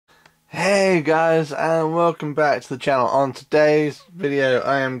Hey guys, and welcome back to the channel. On today's video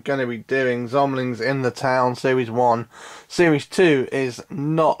I am going to be doing Zomlings in the Town Series 1. Series 2 is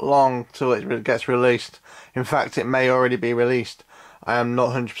not long till it gets released. In fact, it may already be released. I am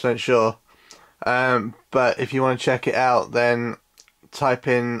not 100% sure. But if you want to check it out, then type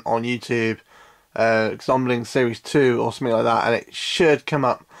in on YouTube Zomlings Series 2 or something like that, and it should come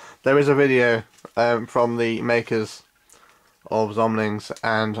up. There is a video from the makers of Zomlings,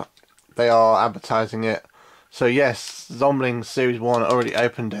 and they are advertising it. So yes, Zomlings Series 1 already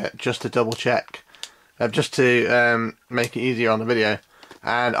opened it just to double check, just to make it easier on the video.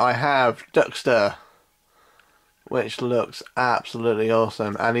 And I have Duckster, which looks absolutely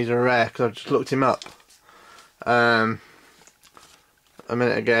awesome, and he's a rare because I've just looked him up a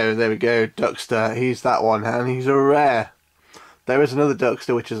minute ago. There we go, Duckster, he's that one, and he's a rare. There is another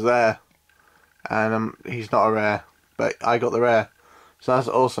Duckster which is there, and he's not a rare, but I got the rare, so that's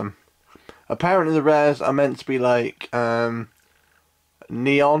awesome. Apparently the rares are meant to be like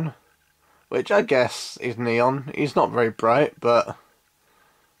neon, which I guess is neon. He's not very bright, but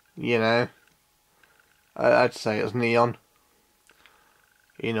you know, I'd say it's neon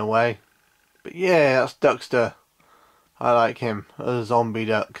in a way. But yeah, that's Duckster. I like him, a zombie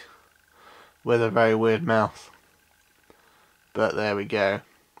duck with a very weird mouth. But there we go.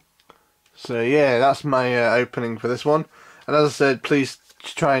 So yeah, that's my opening for this one. And as I said, please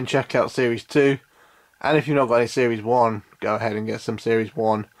try and check out Series 2. And if you've not got any Series 1, go ahead and get some Series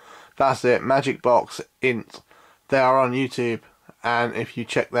 1. That's it. Magic Box Int. They are on YouTube. And if you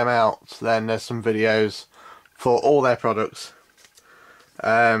check them out, then there's some videos for all their products.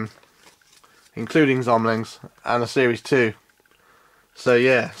 Including Zomlings and a Series 2. So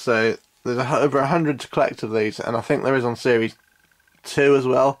yeah, so there's over 100 to collect of these. And I think there is on Series 2 as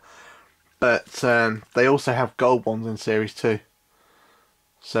well. But they also have gold ones in Series 2.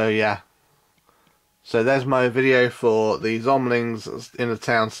 So yeah. So there's my video for the Zomlings in the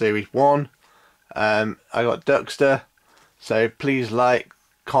Town Series 1. I got Duckster. So please like,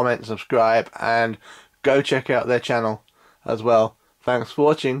 comment, subscribe, and go check out their channel as well. Thanks for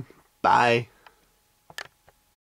watching. Bye.